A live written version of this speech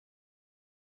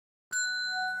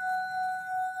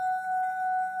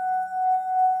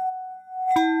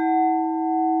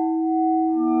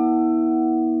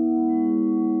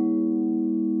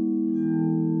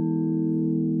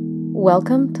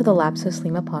Welcome to the Lapsus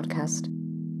Lima podcast.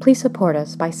 Please support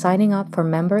us by signing up for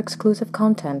member-exclusive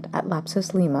content at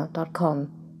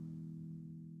lapsuslima.com.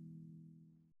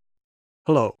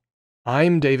 Hello,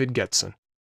 I'm David Getson.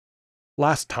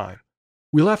 Last time,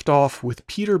 we left off with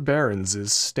Peter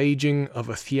Behrens' staging of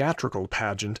a theatrical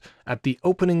pageant at the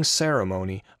opening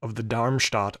ceremony of the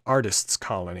Darmstadt Artists'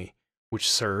 Colony, which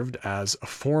served as a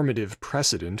formative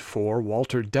precedent for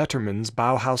Walter Detterman's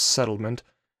Bauhaus settlement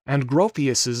and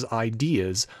Gropius's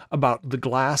ideas about the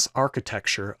glass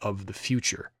architecture of the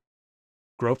future.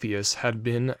 Gropius had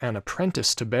been an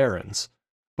apprentice to Behrens,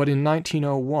 but in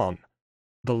 1901,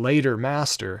 the later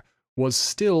master was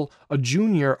still a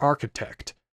junior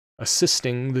architect,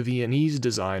 assisting the Viennese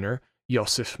designer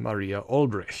Josef Maria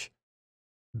Olbrich.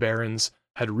 Behrens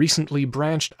had recently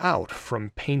branched out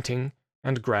from painting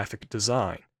and graphic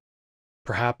design,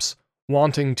 perhaps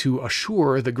wanting to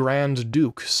assure the Grand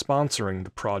Duke sponsoring the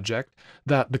project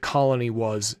that the colony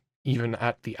was, even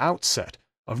at the outset,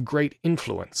 of great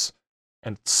influence,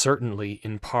 and certainly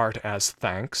in part as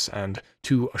thanks and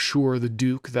to assure the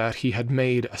Duke that he had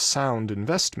made a sound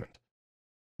investment.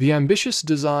 The ambitious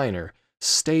designer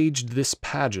staged this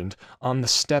pageant on the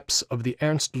steps of the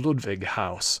Ernst Ludwig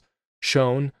House,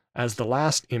 shown as the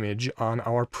last image on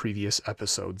our previous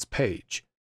episode's page.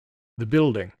 The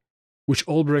building, which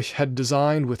Olbrich had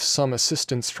designed with some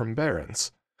assistance from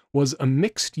Behrens, was a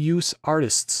mixed-use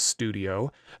artist's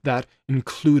studio that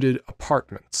included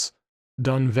apartments,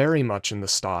 done very much in the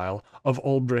style of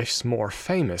Olbrich's more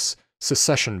famous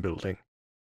Secession building.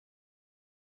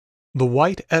 The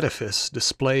white edifice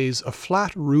displays a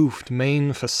flat-roofed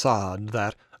main facade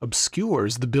that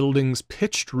obscures the building's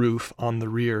pitched roof on the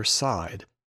rear side.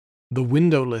 The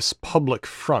windowless public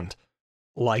front,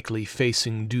 likely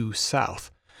facing due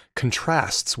south,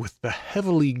 contrasts with the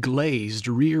heavily glazed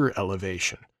rear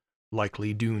elevation,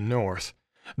 likely due north,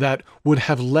 that would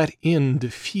have let in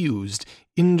diffused,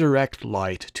 indirect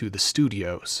light to the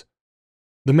studios.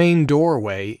 The main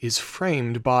doorway is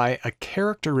framed by a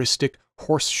characteristic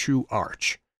horseshoe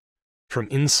arch. From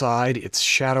inside its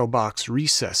shadow box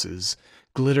recesses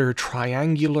glitter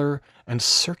triangular and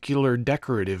circular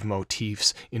decorative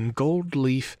motifs in gold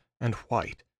leaf and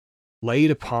white,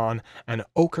 laid upon an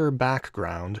ochre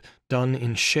background done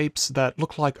in shapes that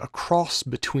look like a cross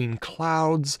between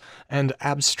clouds and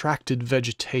abstracted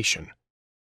vegetation.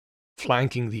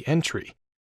 Flanking the entry,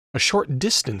 a short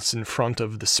distance in front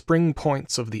of the spring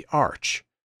points of the arch,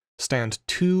 stand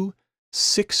two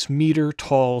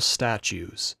 6-meter-tall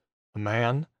statues, a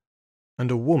man and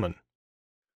a woman,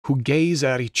 who gaze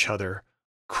at each other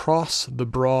across the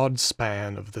broad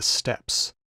span of the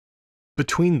steps.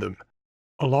 Between them,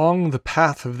 along the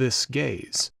path of this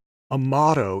gaze, a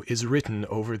motto is written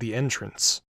over the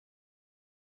entrance.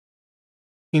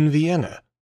 In Vienna,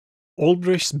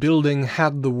 Olbrich's building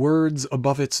had the words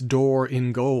above its door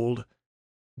in gold,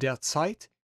 Der Zeit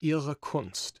ihre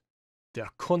Kunst, der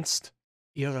Kunst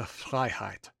ihre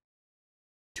Freiheit.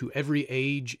 To every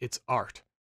age its art,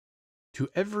 to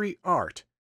every art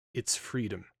its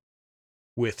freedom,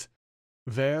 with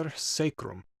Ver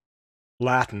Sacrum,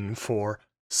 Latin for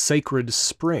sacred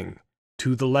spring,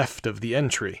 to the left of the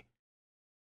entry.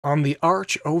 On the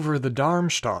arch over the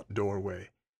Darmstadt doorway,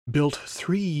 built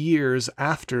 3 years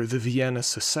after the Vienna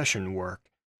secession work,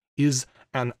 is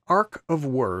an arc of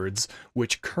words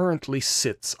which currently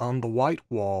sits on the white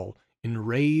wall in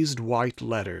raised white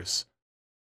letters.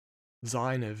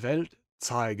 Seine Welt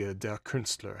zeige der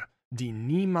Künstler, die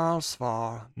niemals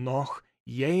war noch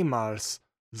jemals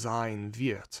sein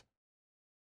wird.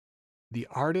 The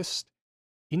artist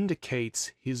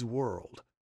indicates his world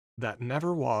that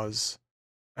never was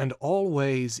and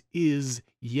always is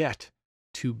yet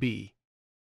to be.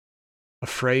 A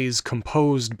phrase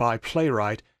composed by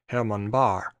playwright Hermann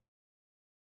Bahr.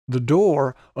 The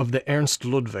door of the Ernst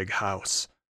Ludwig House,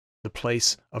 the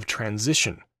place of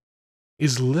transition,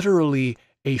 is literally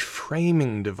a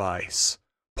framing device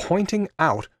pointing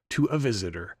out to a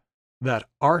visitor that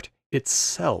art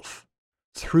itself,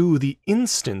 through the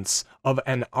instance of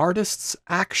an artist's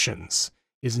actions,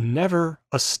 is never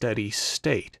a steady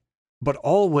state, but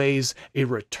always a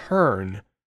return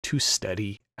to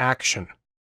steady action.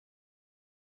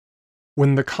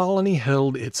 When the colony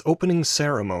held its opening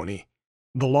ceremony,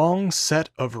 the long set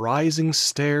of rising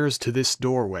stairs to this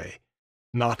doorway,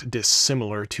 not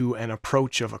dissimilar to an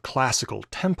approach of a classical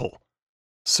temple,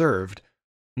 served,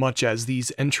 much as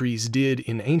these entries did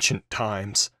in ancient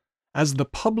times, as the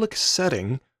public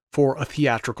setting for a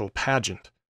theatrical pageant.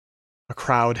 A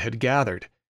crowd had gathered,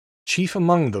 chief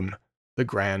among them the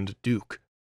Grand Duke.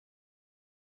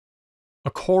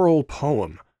 A choral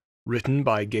poem, written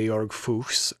by Georg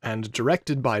Fuchs and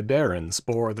directed by Behrens,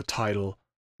 bore the title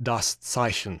Das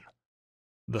Zeichen,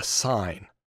 the sign.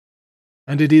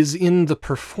 And it is in the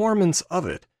performance of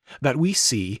it that we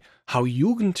see how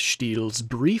Jugendstil's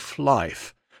brief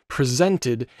life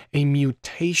presented a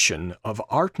mutation of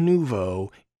Art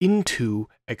Nouveau into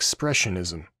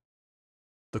Expressionism.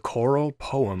 The choral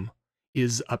poem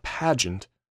is a pageant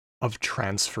of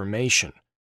transformation.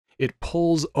 It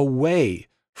pulls away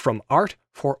from art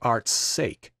for art's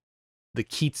sake, the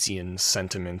Keatsian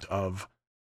sentiment of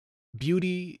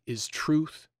beauty is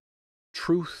truth,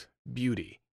 truth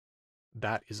beauty.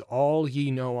 That is all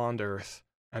ye know on earth,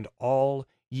 and all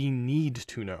ye need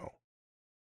to know.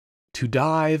 To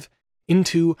dive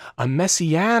into a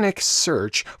messianic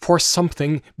search for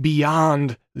something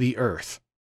beyond the earth,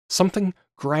 something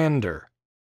grander,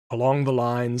 along the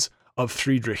lines of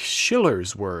Friedrich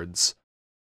Schiller's words,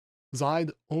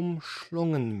 Seid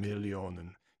umschlungen,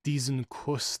 Millionen, diesen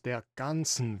Kuss der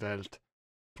ganzen Welt,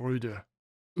 Brüder,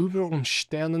 überm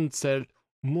Sternenzelt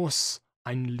muss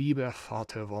ein lieber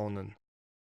Vater wohnen.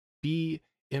 Be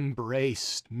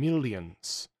embraced,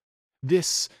 millions,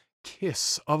 this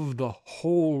kiss of the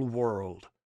whole world,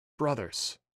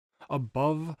 brothers,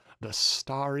 above the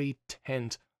starry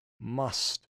tent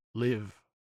must live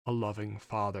a loving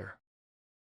Father.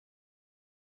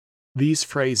 These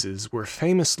phrases were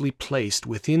famously placed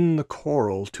within the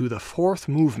choral to the fourth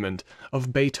movement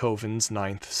of Beethoven's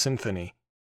Ninth Symphony,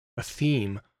 a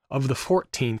theme of the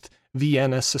 14th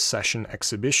Vienna Secession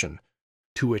Exhibition,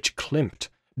 to which Klimt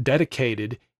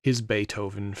dedicated his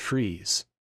Beethoven frieze.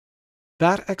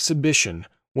 That exhibition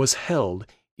was held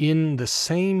in the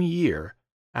same year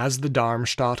as the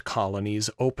Darmstadt colony's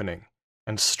opening,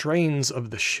 and strains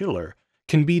of the Schiller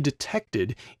can be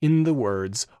detected in the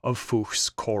words of Fuchs'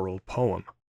 choral poem.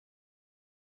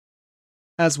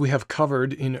 As we have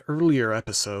covered in earlier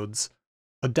episodes,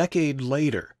 a decade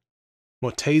later,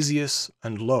 Mottesius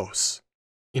and Loos,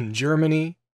 in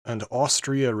Germany and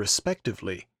Austria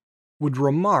respectively, would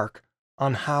remark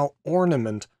on how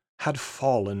ornament had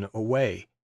fallen away.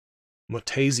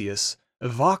 Mottesius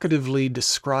evocatively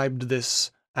described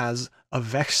this as a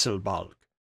Wechselbalg,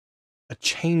 a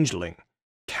changeling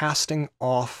casting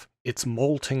off its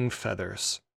molting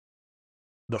feathers.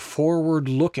 The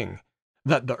forward-looking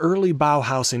that the early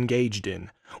Bauhaus engaged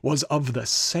in was of the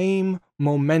same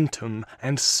momentum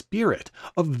and spirit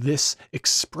of this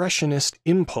expressionist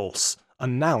impulse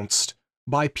announced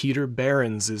by Peter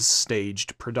Behrens's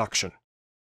staged production.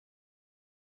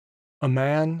 A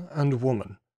man and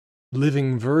woman,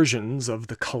 living versions of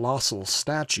the colossal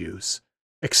statues,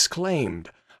 exclaimed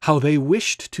how they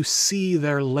wished to see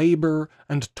their labor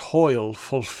and toil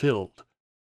fulfilled.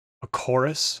 A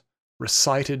chorus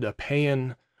recited a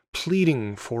paean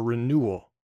pleading for renewal.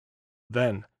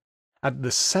 Then, at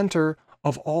the center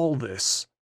of all this,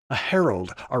 a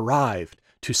herald arrived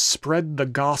to spread the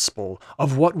gospel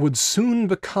of what would soon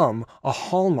become a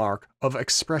hallmark of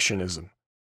Expressionism: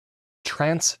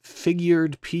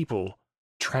 transfigured people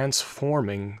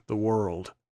transforming the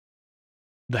world.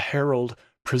 The herald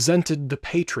presented the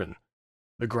patron,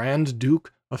 the Grand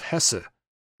Duke of Hesse,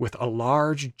 with a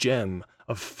large gem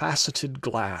of faceted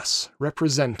glass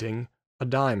representing a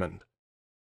diamond,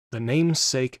 the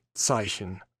namesake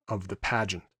Zeichen of the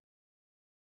pageant.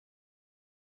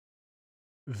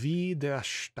 Wie der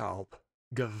Staub,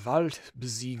 Gewalt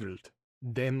besiegelt,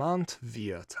 dämmend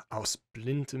wird aus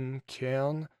blindem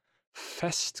Kern,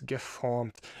 fest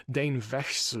geformt den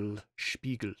Wechsel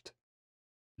spiegelt,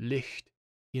 Licht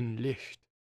in Licht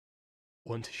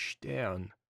und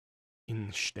Stern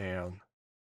in Stern.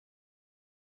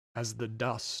 As the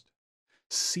dust,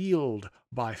 sealed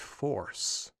by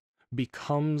force,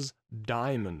 becomes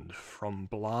diamond from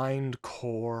blind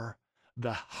core,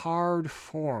 the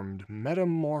hard-formed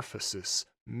metamorphosis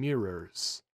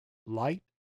mirrors light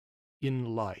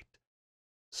in light,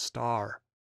 star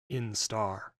in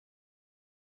star.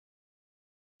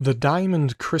 The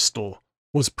diamond crystal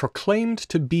was proclaimed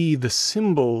to be the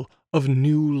symbol of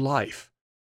new life,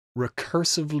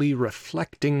 recursively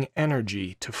reflecting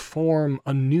energy to form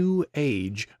a new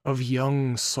age of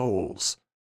young souls.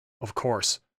 Of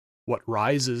course, what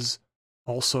rises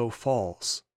also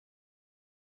falls.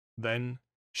 Then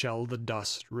shall the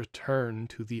dust return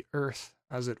to the earth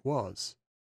as it was,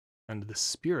 and the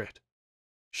spirit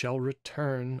shall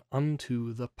return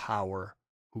unto the power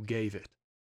who gave it.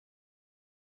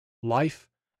 Life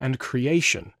and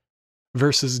creation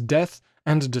versus death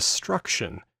and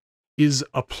destruction is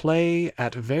a play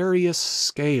at various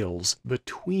scales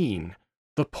between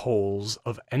the poles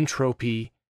of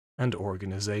entropy and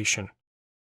organization.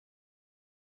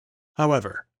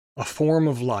 However, a form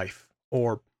of life,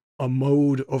 or a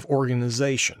mode of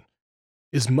organization,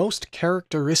 is most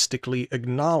characteristically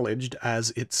acknowledged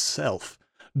as itself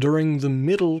during the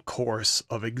middle course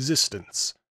of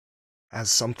existence,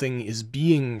 as something is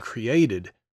being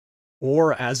created,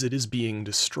 or as it is being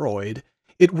destroyed.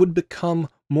 It would become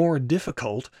more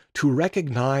difficult to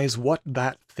recognize what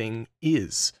that thing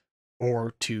is,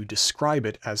 or to describe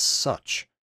it as such.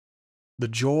 The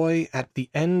joy at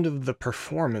the end of the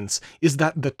performance is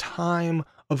that the time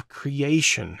of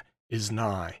creation is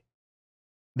nigh.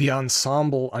 The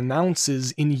ensemble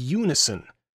announces in unison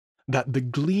that the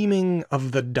gleaming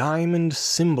of the diamond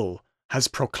symbol has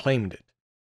proclaimed it.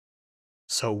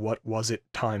 So what was it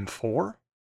time for?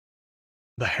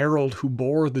 The herald who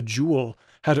bore the jewel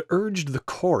had urged the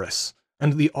chorus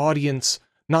and the audience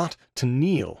not to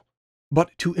kneel, but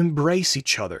to embrace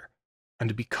each other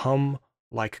and become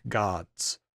like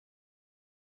gods.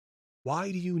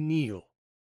 Why do you kneel?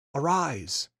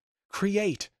 Arise,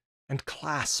 create, and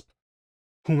clasp.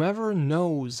 Whomever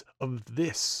knows of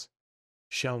this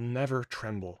shall never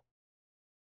tremble.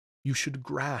 You should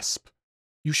grasp,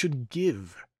 you should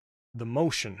give the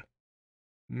motion,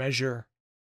 measure,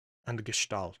 and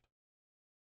gestalt.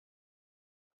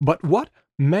 But what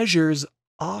measures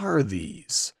are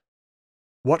these?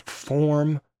 What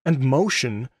form and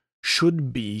motion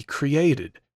should be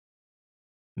created?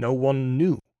 No one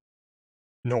knew,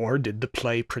 nor did the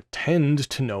play pretend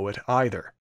to know it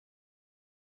either.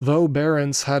 Though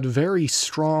Behrens had very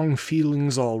strong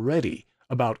feelings already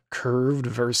about curved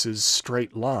versus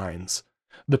straight lines,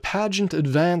 the pageant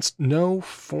advanced no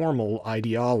formal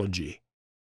ideology.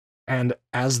 And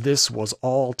as this was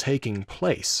all taking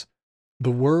place,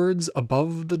 the words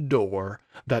above the door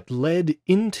that led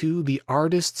into the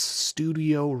artist's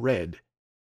studio read,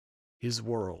 "His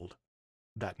world,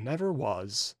 that never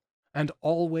was, and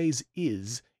always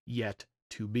is yet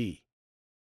to be."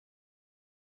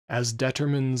 As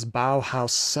Detterman's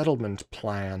Bauhaus settlement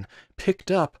plan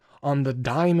picked up on the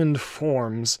diamond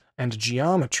forms and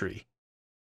geometry,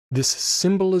 this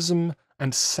symbolism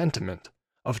and sentiment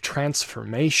of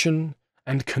transformation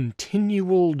and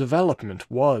continual development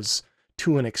was,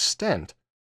 to an extent,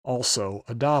 also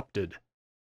adopted.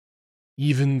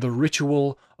 Even the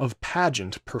ritual of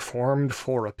pageant performed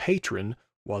for a patron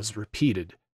was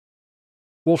repeated.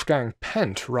 Wolfgang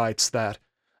Pent writes that,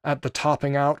 at the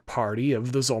topping out party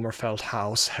of the Sommerfeld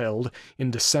House held in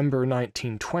December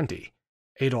 1920,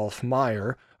 Adolf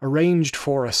Meyer arranged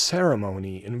for a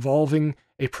ceremony involving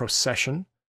a procession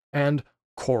and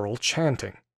choral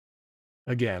chanting.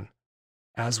 Again,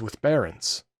 as with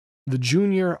Behrens, the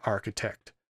junior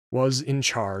architect was in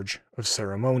charge of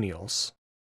ceremonials.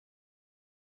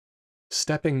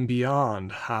 Stepping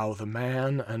beyond how the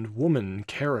man and woman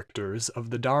characters of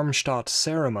the Darmstadt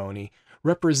ceremony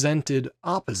represented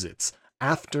opposites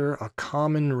after a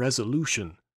common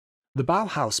resolution, the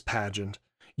Bauhaus pageant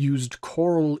used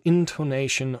choral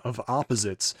intonation of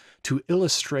opposites to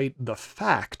illustrate the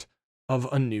fact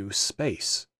of a new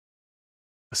space.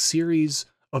 A series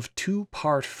of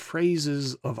two-part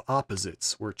phrases of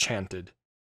opposites were chanted: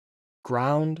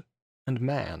 ground and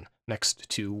man next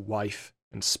to wife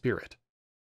and spirit,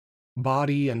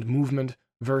 body and movement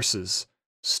versus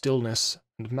stillness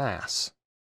and mass,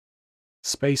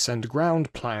 space and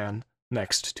ground plan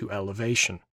next to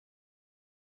elevation.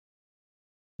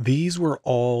 These were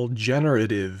all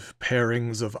generative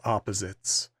pairings of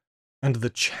opposites, and the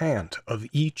chant of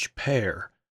each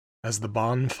pair, as the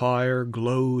bonfire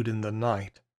glowed in the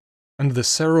night, and the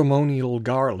ceremonial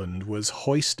garland was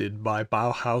hoisted by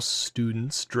Bauhaus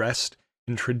students dressed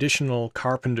in traditional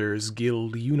Carpenters'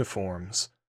 Guild uniforms,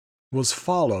 was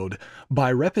followed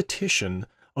by repetition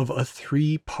of a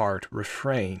three-part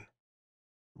refrain: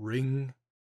 ring,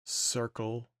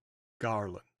 circle,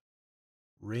 garland.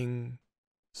 Ring,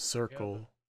 circle,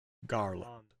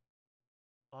 garland.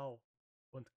 Bau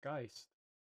und Geist.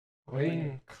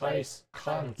 Ring, Kreis,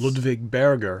 Kranz. Ludwig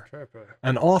Berger,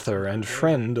 an author and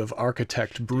friend of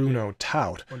architect Bruno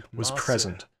Taut, was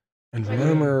present and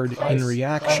murmured in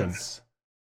reaction,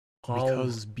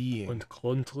 because being und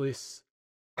Grundriss,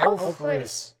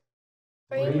 Aufriss,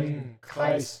 Ring,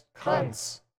 Kreis,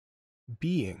 Kranz,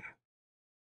 being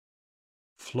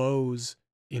flows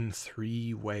in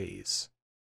three ways.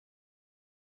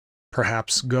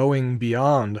 Perhaps going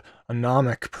beyond a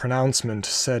gnomic pronouncement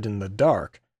said in the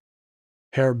dark,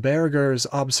 Herr Berger's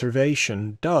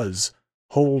observation does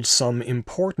hold some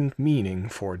important meaning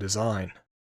for design.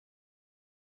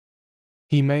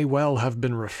 He may well have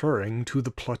been referring to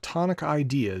the Platonic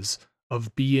ideas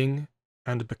of being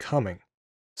and becoming,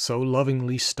 so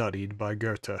lovingly studied by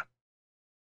Goethe.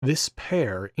 This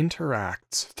pair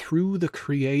interacts through the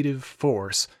creative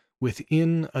force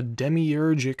within a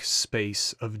demiurgic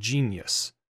space of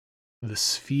genius, the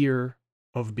sphere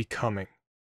of becoming.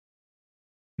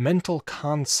 Mental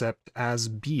concept as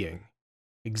being,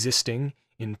 existing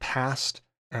in past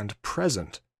and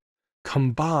present,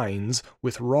 combines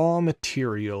with raw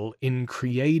material in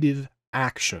creative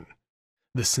action,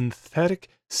 the synthetic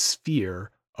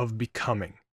sphere of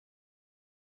becoming.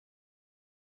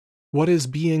 What is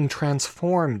being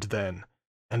transformed then,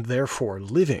 and therefore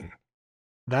living?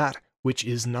 That which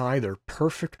is neither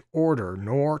perfect order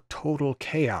nor total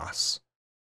chaos,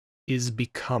 is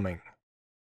becoming.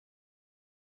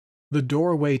 The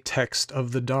doorway text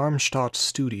of the Darmstadt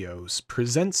studios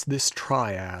presents this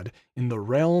triad in the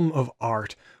realm of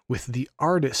art, with the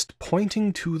artist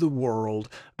pointing to the world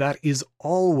that is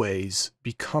always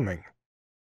becoming.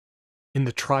 In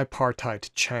the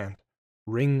tripartite chant,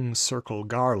 Ring, Circle,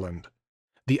 Garland,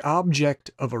 the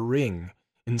object of a ring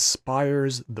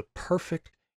inspires the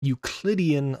perfect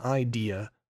Euclidean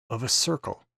idea of a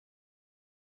circle.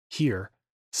 Here,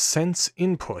 sense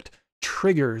input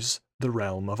triggers the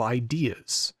realm of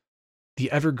ideas.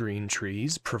 The evergreen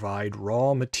trees provide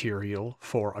raw material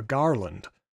for a garland,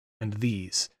 and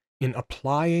these, in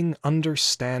applying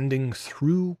understanding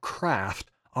through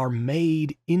craft, are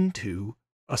made into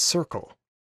a circle,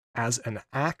 as an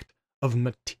act of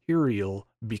material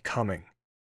becoming.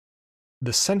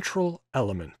 The central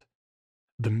element,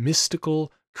 the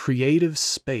mystical, creative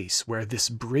space where this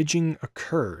bridging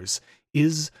occurs,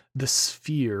 is the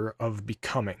sphere of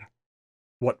becoming,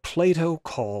 what Plato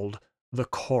called the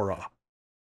chora.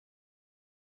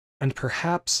 And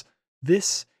perhaps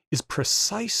this is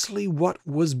precisely what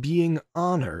was being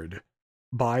honored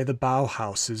by the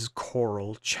Bauhaus's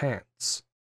choral chants.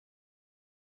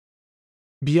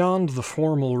 Beyond the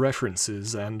formal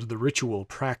references and the ritual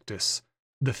practice,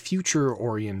 the future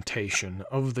orientation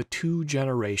of the two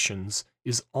generations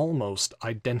is almost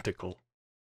identical.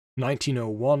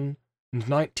 1901 and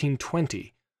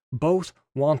 1920 both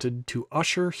wanted to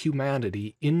usher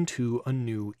humanity into a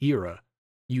new era,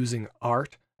 using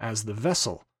art as the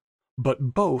vessel,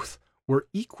 but both were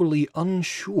equally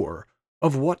unsure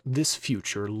of what this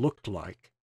future looked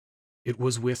like. It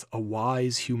was with a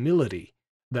wise humility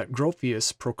that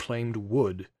Gropius proclaimed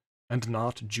wood, and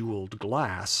not jeweled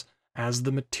glass, as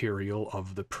the material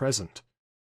of the present.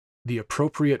 The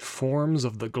appropriate forms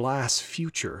of the glass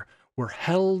future were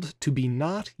held to be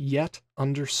not yet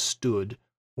understood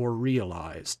or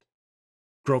realized.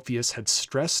 Gropius had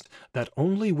stressed that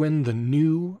only when the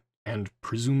new and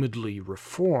presumably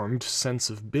reformed sense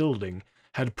of building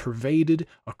had pervaded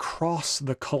across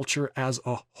the culture as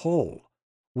a whole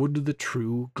would the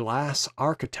true glass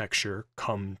architecture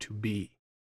come to be.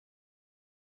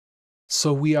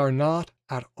 So we are not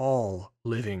at all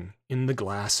living in the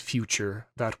glass future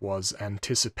that was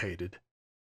anticipated.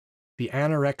 The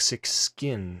anorexic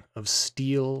skin of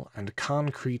steel and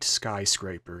concrete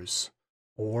skyscrapers,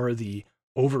 or the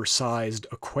oversized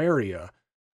aquaria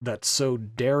that so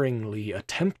daringly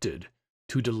attempted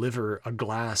to deliver a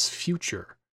glass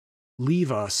future,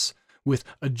 leave us with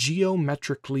a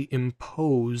geometrically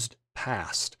imposed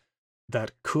past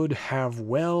that could have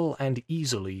well and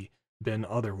easily been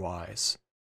otherwise.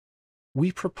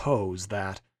 We propose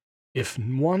that, if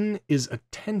one is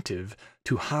attentive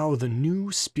to how the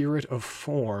new spirit of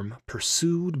form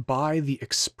pursued by the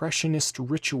expressionist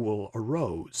ritual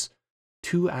arose,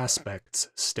 two aspects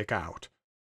stick out.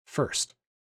 First,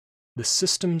 the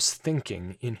systems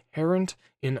thinking inherent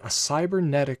in a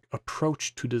cybernetic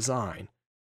approach to design,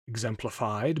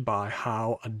 exemplified by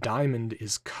how a diamond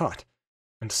is cut,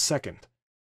 and second,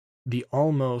 the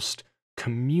almost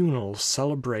communal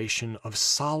celebration of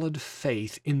solid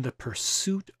faith in the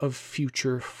pursuit of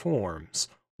future forms,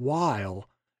 while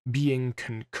being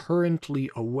concurrently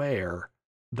aware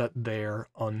that they're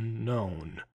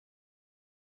unknown.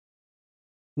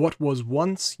 What was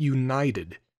once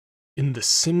united in the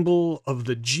symbol of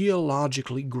the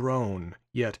geologically grown,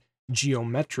 yet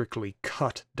geometrically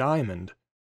cut diamond,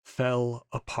 fell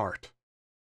apart.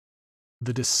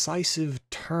 The decisive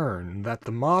turn that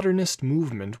the modernist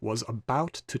movement was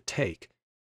about to take,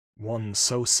 one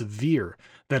so severe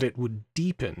that it would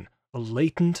deepen a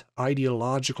latent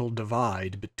ideological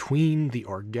divide between the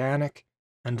organic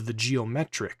and the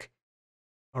geometric,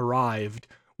 arrived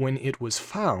when it was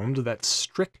found that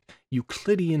strict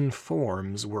Euclidean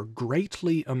forms were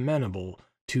greatly amenable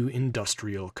to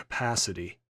industrial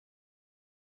capacity.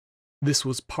 This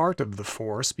was part of the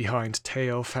force behind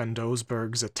Theo van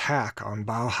Doesburg's attack on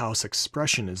Bauhaus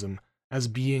Expressionism as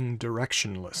being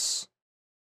directionless.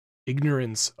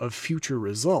 Ignorance of future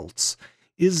results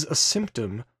is a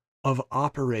symptom of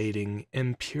operating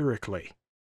empirically.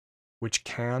 which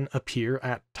can appear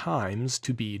at times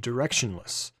to be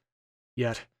directionless.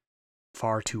 Yet,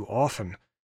 far too often,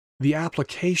 the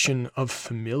application of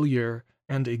familiar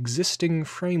and existing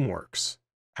frameworks,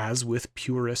 as with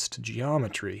purist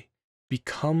geometry,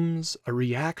 becomes a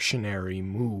reactionary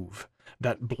move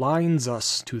that blinds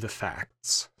us to the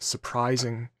facts,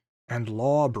 surprising and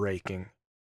law-breaking,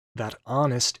 that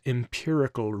honest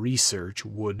empirical research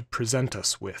would present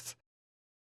us with.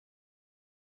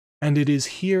 And it is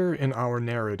here in our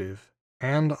narrative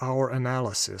and our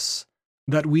analysis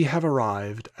that we have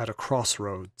arrived at a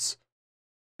crossroads.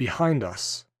 Behind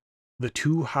us, the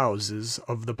two houses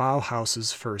of the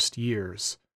Bauhaus's first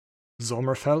years,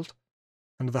 Sommerfeld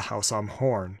and the House am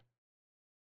Horn.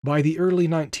 By the early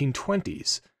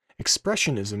 1920s,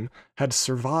 Expressionism had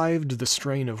survived the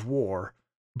strain of war,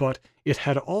 but it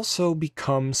had also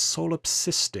become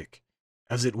solipsistic,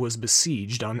 as it was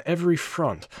besieged on every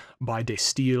front by De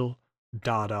Stijl,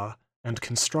 Dada, and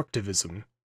Constructivism,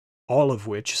 all of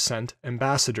which sent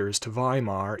ambassadors to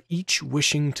Weimar, each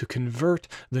wishing to convert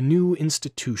the new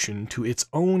institution to its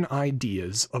own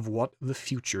ideas of what the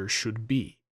future should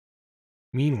be.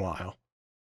 Meanwhile,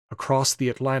 across the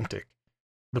Atlantic,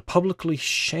 the publicly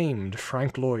shamed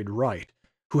Frank Lloyd Wright,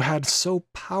 who had so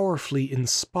powerfully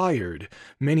inspired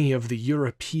many of the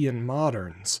European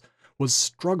moderns, was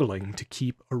struggling to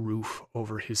keep a roof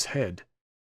over his head.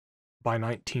 By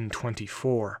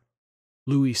 1924,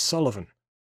 Louis Sullivan,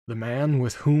 the man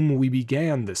with whom we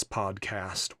began this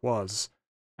podcast, was,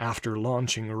 after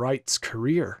launching Wright's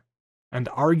career and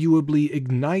arguably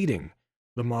igniting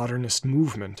the modernist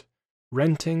movement,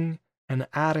 renting an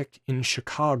attic in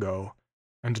Chicago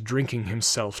and drinking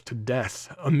himself to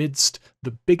death amidst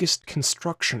the biggest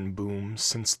construction boom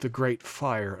since the Great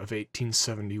Fire of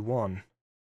 1871.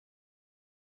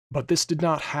 But this did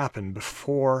not happen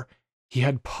before he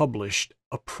had published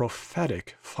a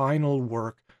prophetic final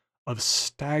work of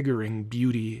staggering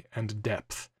beauty and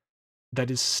depth that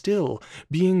is still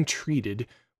being treated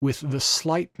with the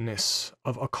slightness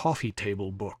of a coffee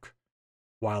table book,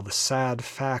 while the sad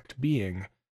fact being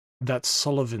that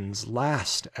Sullivan's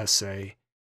last essay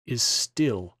is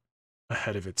still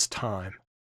ahead of its time.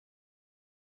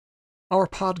 Our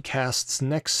podcast's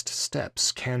next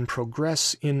steps can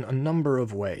progress in a number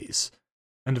of ways,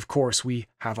 and of course we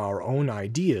have our own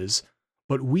ideas,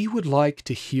 but we would like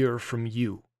to hear from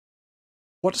you.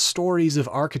 What stories of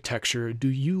architecture do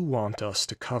you want us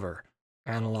to cover,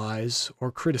 analyze,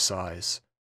 or criticize?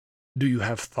 Do you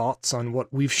have thoughts on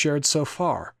what we've shared so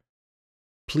far?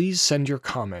 Please send your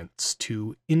comments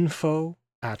to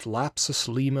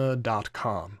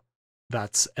info@lapsuslima.com.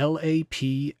 That's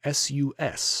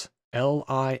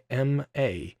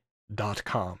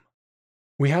LAPSUSLIMA.com.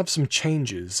 We have some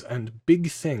changes and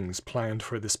big things planned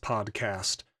for this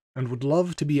podcast, and would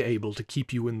love to be able to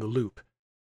keep you in the loop.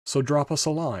 So drop us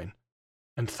a line,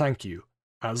 and thank you,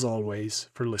 as always,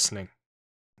 for listening.